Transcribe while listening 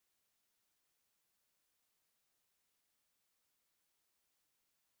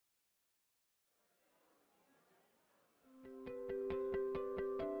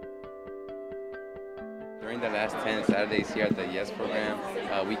the last 10 Saturdays here at the YES program,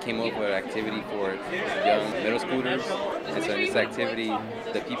 we came up with an activity for young middle schoolers. And so in this activity,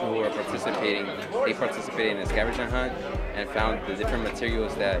 the people who are participating, they participated in a scavenger hunt and found the different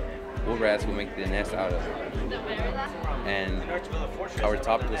materials that wood rats will make the nest out of. And our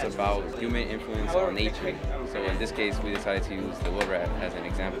topic was about human influence on nature. So in this case, we decided to use the wood rat as an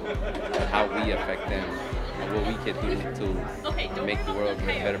example of how we affect them and what we could do to make the world a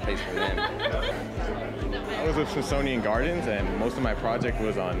better place for them. I was with Smithsonian Gardens, and most of my project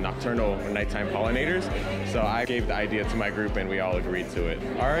was on nocturnal or nighttime pollinators. So I gave the idea to my group and we all agreed to it.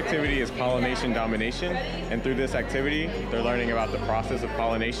 Our activity is pollination domination, and through this activity, they're learning about the process of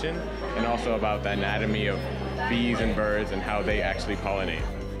pollination and also about the anatomy of bees and birds and how they actually pollinate.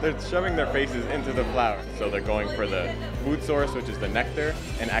 They're shoving their faces into the flower, so they're going for the food source, which is the nectar,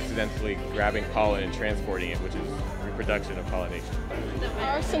 and accidentally grabbing pollen and transporting it, which is reproduction of pollination.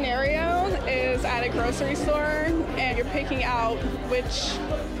 Our scenario is at a grocery store, and you're picking out which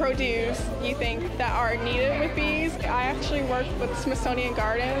produce you think that are needed with bees. I actually work with Smithsonian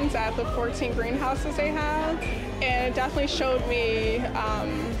Gardens at the 14 greenhouses they have, and it definitely showed me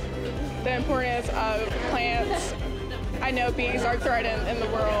the importance of plants. I know bees are threatened in the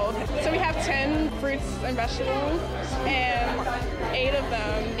world. So we have 10 fruits and vegetables, and 8 of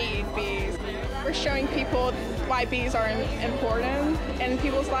them need bees. We're showing people why bees are important in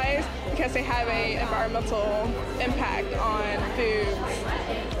people's lives because they have an environmental impact on foods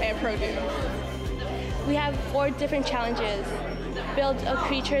and produce. We have 4 different challenges. Build a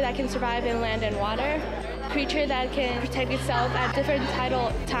creature that can survive in land and water, creature that can protect itself at different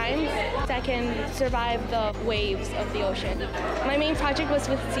tidal times, that can survive the waves of the ocean. My main project was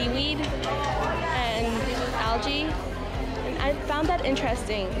with seaweed and algae, and I found that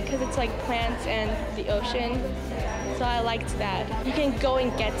interesting because it's like plants and the ocean, so I liked that. You can go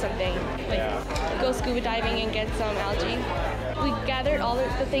and get something, like go scuba diving and get some algae. We gathered all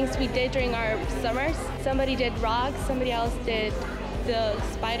the things we did during our summers. Somebody did rocks, somebody else did the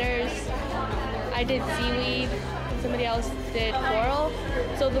spiders, I did seaweed, somebody else did coral.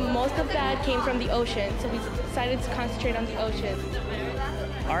 So the most of that came from the ocean, so we decided to concentrate on the ocean.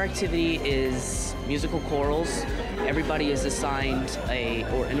 Our activity is musical corals. Everybody is assigned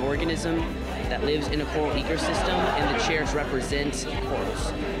an organism that lives in a coral ecosystem, and the chairs represent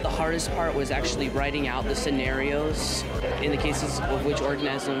corals. The hardest part was actually writing out the scenarios in the cases of which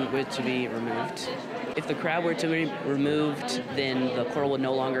organism were to be removed. If the crab were to be removed, then the coral would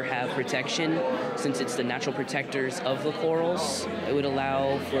no longer have protection, since it's the natural protectors of the corals. It would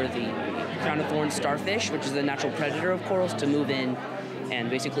allow for the crown-of-thorns starfish, which is the natural predator of corals, to move in and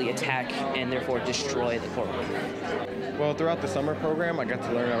basically attack and therefore destroy the coral. Well, throughout the summer program, I got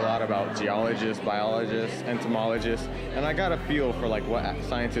to learn a lot about geologists, biologists, entomologists, and I got a feel for like what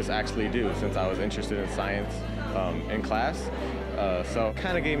scientists actually do since I was interested in science in class. So it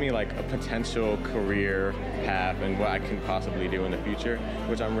kind of gave me like a potential career path and what I can possibly do in the future,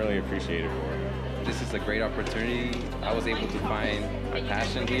 which I'm really appreciative for. This is a great opportunity. I was able to find my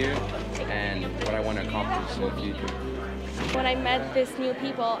passion here and what I want to accomplish in the future. When I met these new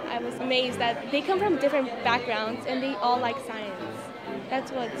people, I was amazed that they come from different backgrounds and they all like science.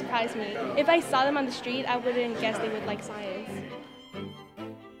 That's what surprised me. If I saw them on the street, I wouldn't guess they would like science.